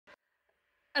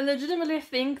I legitimately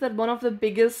think that one of the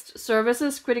biggest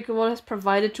services Critical Role has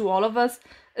provided to all of us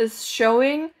is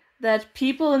showing that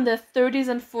people in their 30s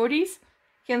and 40s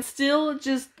can still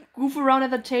just goof around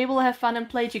at the table, have fun, and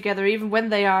play together, even when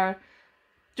they are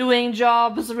doing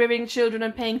jobs, rearing children,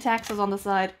 and paying taxes on the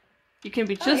side. You can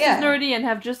be Oh just as yeah. nerdy and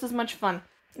have just as much fun.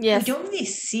 We Yes. don't really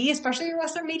see, especially in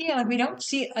Western media, like we don't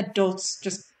see adults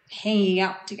just hanging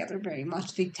out together very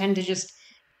much. They tend to just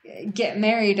get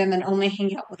married and then only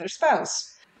hang out with their spouse.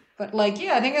 But like,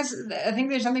 yeah, I think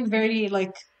there's something very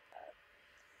like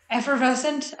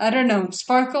effervescent. I don't know,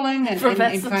 sparkling and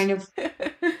Effervescent. kind of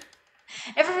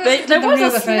effervescent There in the was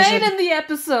real a snail definition. in the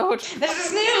episode. There's a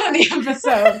snail in the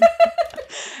episode.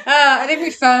 I think we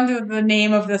found the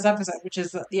name of this episode, which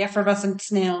is the effervescent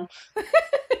snail.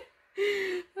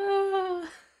 Ah,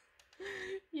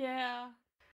 yeah.